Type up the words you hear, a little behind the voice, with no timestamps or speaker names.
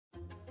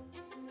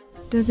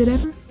Does it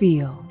ever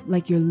feel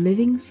like you're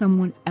living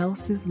someone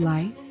else's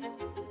life?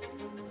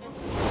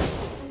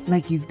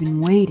 Like you've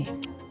been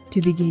waiting to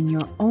begin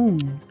your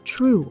own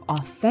true,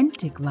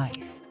 authentic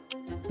life,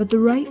 but the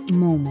right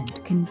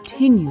moment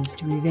continues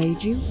to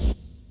evade you?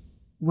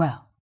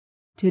 Well,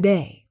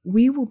 today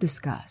we will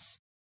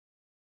discuss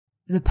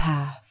the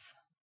path,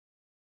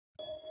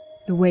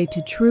 the way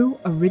to true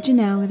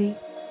originality,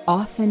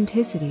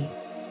 authenticity,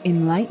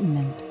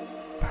 enlightenment,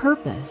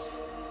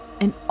 purpose,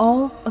 and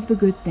all of the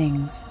good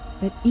things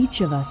that each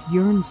of us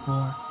yearns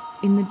for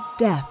in the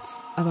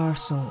depths of our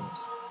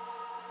souls.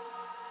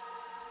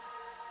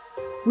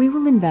 We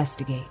will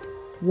investigate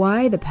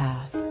why the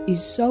path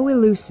is so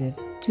elusive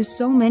to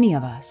so many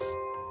of us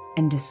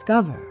and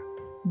discover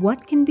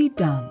what can be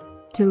done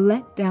to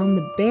let down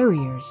the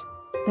barriers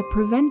that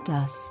prevent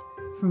us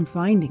from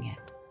finding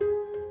it.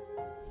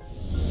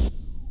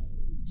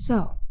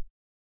 So,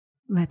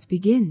 let's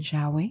begin,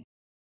 shall we?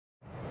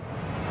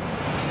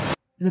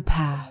 The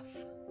path.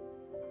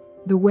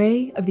 The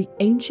way of the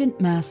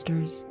ancient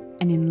masters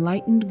and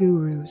enlightened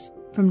gurus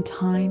from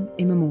time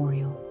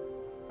immemorial.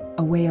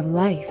 A way of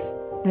life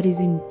that is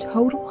in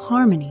total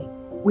harmony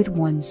with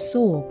one's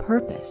sole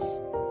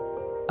purpose.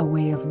 A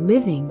way of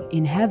living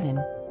in heaven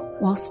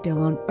while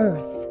still on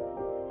earth.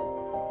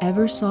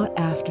 Ever sought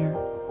after,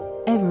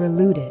 ever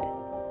eluded.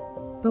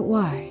 But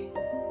why?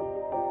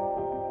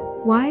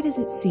 Why does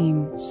it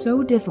seem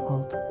so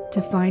difficult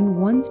to find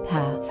one's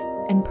path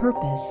and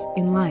purpose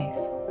in life?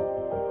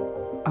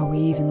 Are we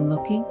even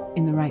looking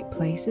in the right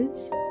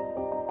places?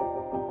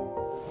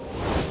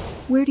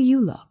 Where do you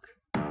look?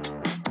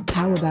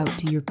 How about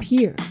to your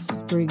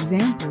peers for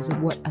examples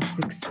of what a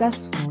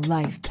successful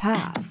life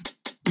path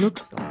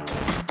looks like?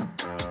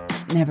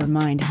 Never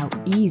mind how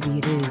easy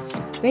it is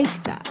to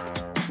fake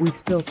that with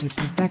filtered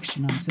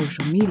perfection on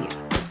social media.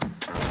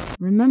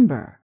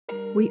 Remember,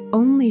 we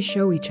only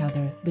show each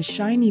other the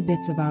shiny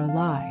bits of our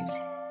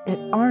lives that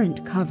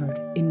aren't covered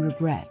in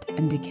regret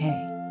and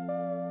decay.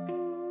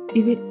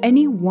 Is it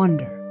any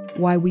wonder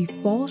why we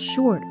fall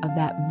short of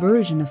that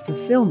version of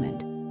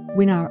fulfillment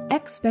when our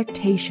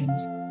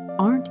expectations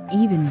aren't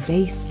even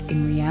based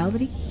in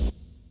reality?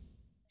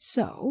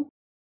 So,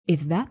 if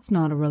that's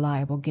not a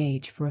reliable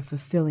gauge for a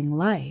fulfilling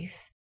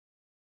life,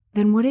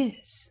 then what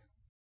is?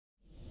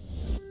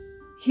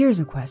 Here's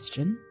a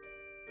question,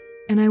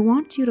 and I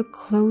want you to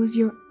close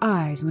your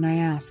eyes when I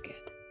ask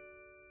it.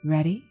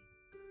 Ready?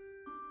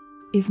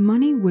 If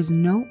money was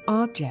no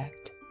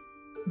object,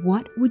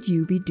 what would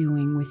you be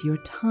doing with your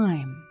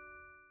time?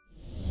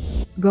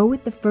 Go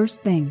with the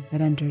first thing that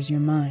enters your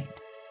mind.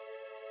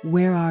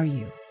 Where are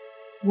you?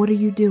 What are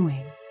you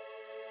doing?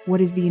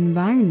 What is the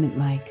environment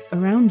like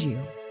around you?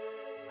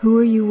 Who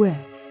are you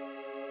with?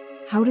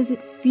 How does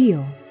it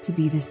feel to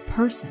be this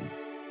person,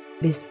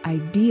 this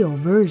ideal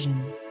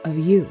version of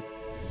you?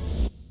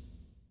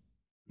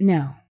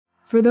 Now,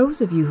 for those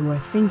of you who are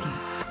thinking,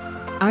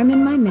 I'm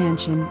in my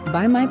mansion,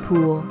 by my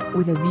pool,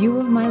 with a view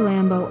of my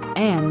Lambo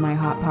and my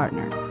hot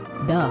partner.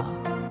 Duh.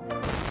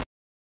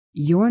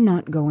 You're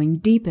not going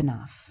deep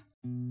enough.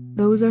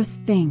 Those are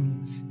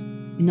things,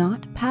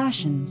 not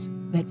passions,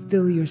 that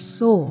fill your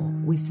soul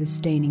with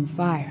sustaining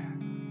fire.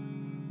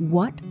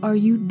 What are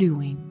you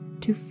doing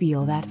to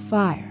feel that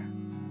fire?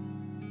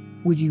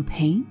 Would you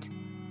paint?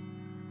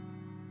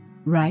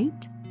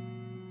 Write?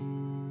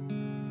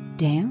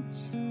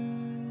 Dance?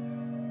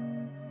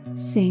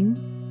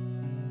 Sing?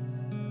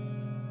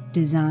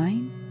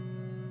 Design?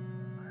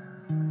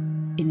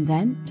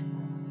 Invent?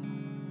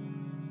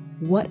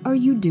 What are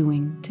you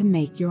doing to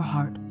make your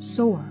heart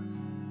soar?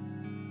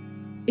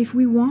 If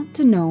we want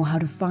to know how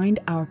to find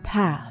our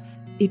path,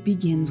 it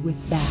begins with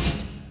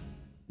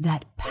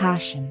that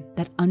passion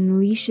that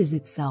unleashes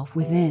itself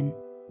within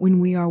when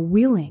we are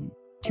willing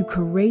to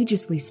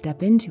courageously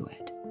step into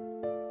it.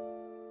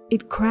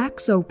 It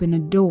cracks open a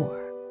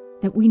door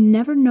that we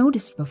never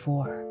noticed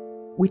before,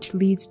 which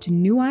leads to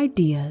new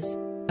ideas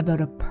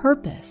about a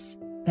purpose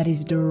that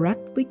is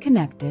directly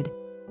connected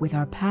with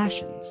our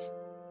passions.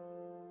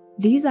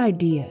 These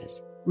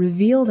ideas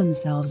reveal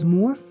themselves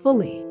more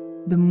fully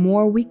the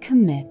more we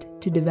commit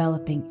to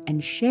developing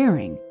and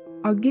sharing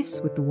our gifts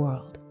with the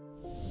world.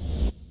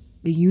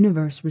 The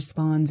universe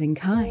responds in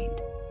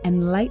kind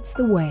and lights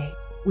the way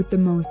with the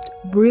most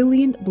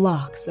brilliant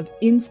blocks of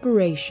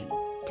inspiration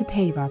to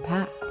pave our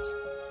paths.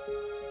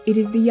 It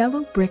is the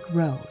yellow brick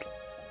road,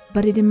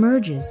 but it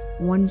emerges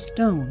one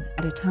stone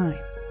at a time.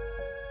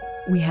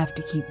 We have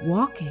to keep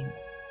walking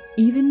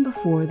even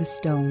before the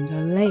stones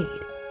are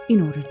laid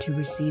in order to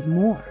receive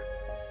more.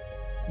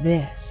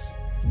 This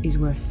is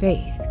where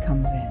faith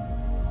comes in.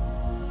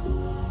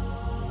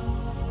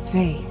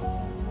 Faith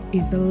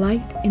is the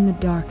light in the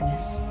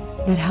darkness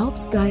that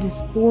helps guide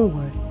us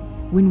forward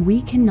when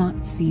we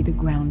cannot see the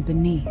ground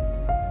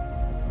beneath.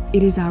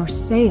 It is our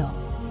sail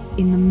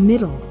in the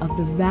middle of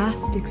the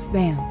vast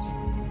expanse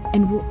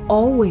and will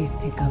always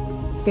pick up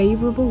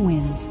favorable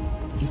winds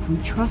if we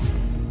trust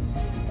it.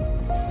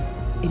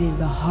 It is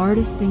the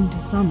hardest thing to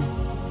summon,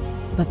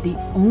 but the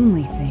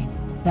only thing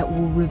that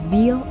will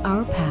reveal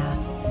our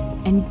path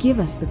and give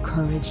us the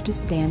courage to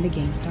stand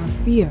against our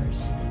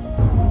fears.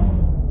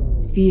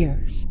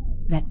 Fears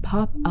that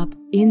pop up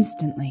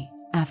instantly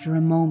after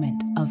a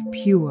moment of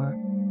pure,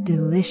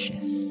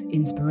 delicious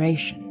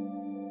inspiration.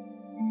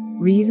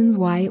 Reasons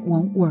why it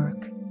won't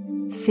work,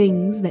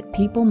 things that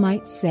people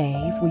might say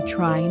if we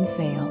try and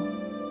fail,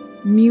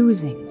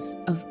 musings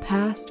of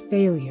past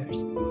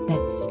failures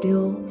that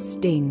still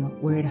sting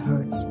where it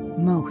hurts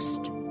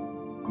most.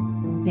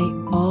 They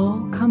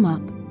all come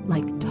up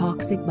like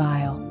toxic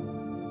bile,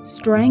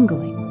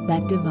 strangling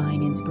that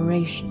divine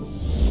inspiration.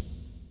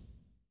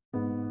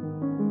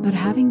 But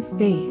having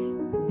faith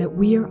that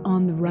we are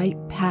on the right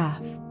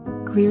path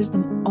clears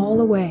them all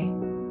away.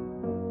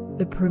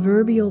 The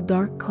proverbial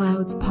dark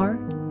clouds part,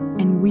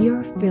 and we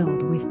are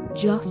filled with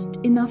just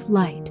enough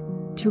light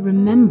to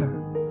remember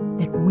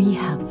that we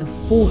have the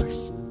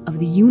force of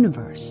the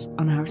universe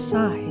on our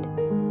side,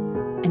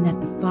 and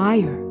that the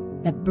fire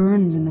that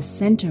burns in the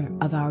center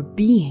of our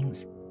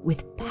beings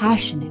with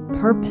passionate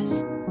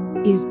purpose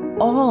is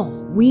all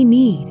we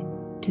need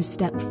to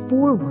step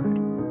forward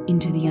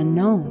into the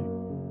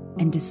unknown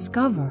and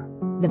discover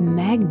the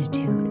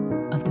magnitude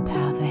of the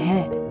path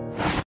ahead.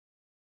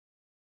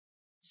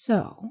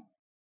 So,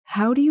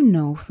 how do you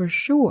know for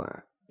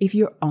sure if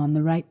you're on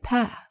the right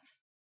path?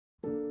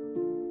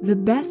 The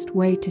best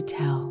way to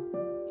tell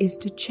is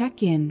to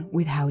check in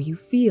with how you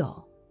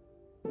feel.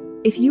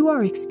 If you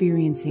are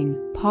experiencing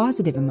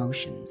positive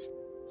emotions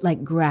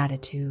like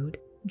gratitude,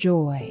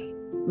 joy,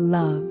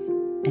 love,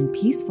 and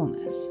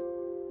peacefulness,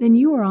 then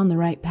you are on the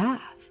right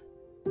path.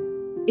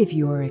 If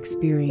you are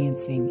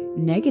experiencing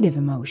negative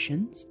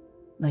emotions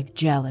like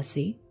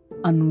jealousy,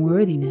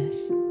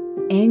 unworthiness,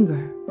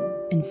 anger,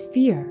 and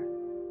fear,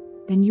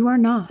 then you are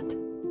not.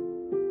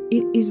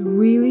 It is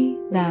really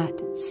that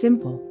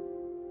simple,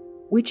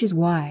 which is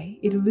why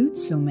it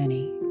eludes so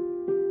many.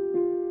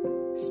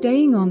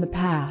 Staying on the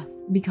path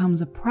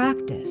becomes a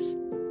practice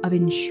of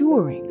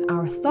ensuring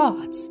our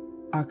thoughts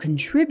are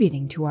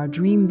contributing to our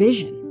dream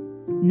vision,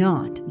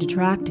 not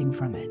detracting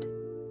from it.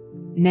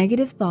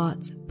 Negative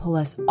thoughts pull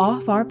us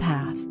off our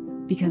path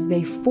because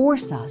they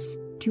force us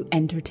to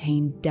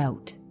entertain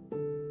doubt,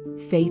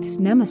 faith's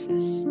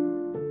nemesis.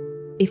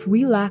 If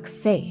we lack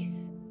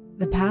faith,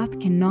 the path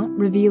cannot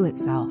reveal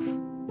itself,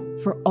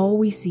 for all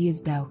we see is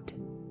doubt,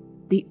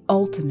 the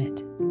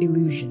ultimate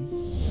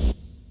illusion.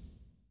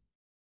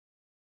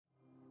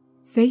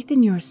 Faith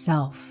in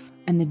yourself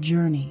and the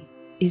journey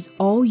is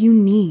all you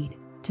need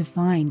to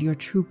find your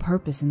true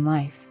purpose in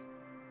life.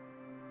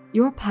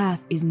 Your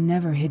path is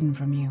never hidden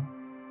from you,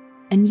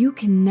 and you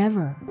can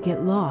never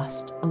get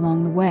lost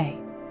along the way.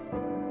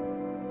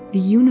 The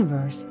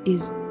universe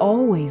is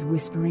always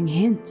whispering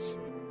hints,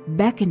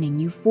 beckoning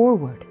you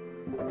forward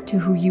to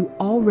who you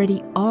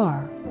already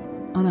are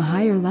on a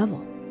higher level.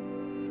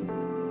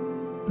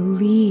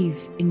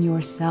 Believe in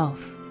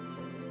yourself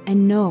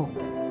and know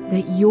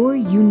that your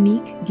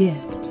unique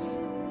gifts,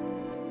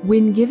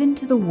 when given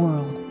to the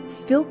world,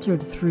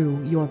 filtered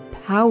through your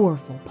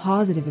powerful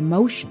positive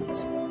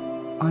emotions,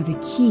 are the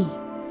key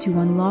to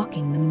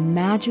unlocking the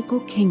magical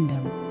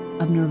kingdom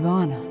of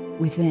nirvana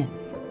within,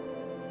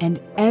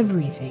 and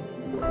everything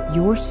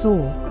your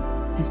soul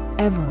has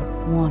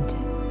ever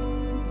wanted.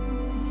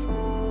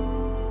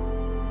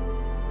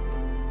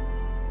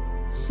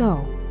 So,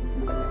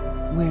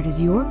 where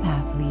does your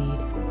path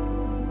lead?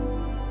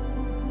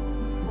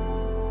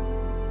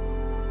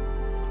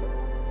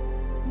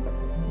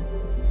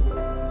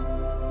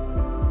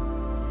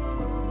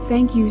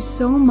 Thank you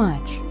so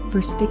much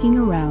for sticking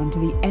around to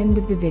the end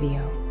of the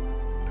video.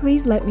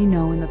 Please let me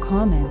know in the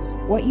comments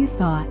what you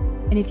thought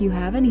and if you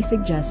have any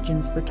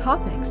suggestions for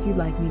topics you'd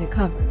like me to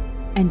cover.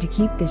 And to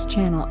keep this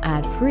channel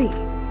ad-free,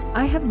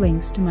 I have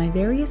links to my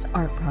various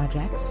art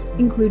projects,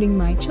 including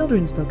my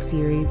children's book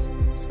series,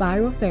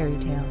 Spiral Fairy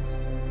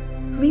Tales.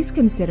 Please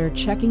consider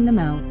checking them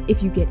out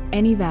if you get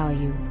any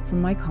value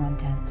from my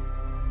content.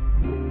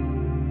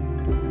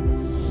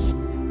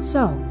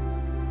 So,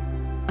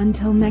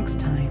 until next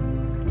time,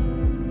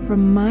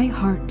 from my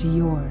heart to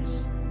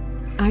yours,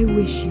 I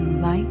wish you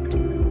light,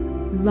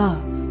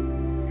 love,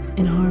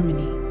 and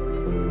harmony.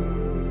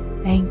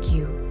 Thank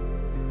you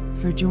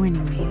for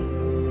joining me.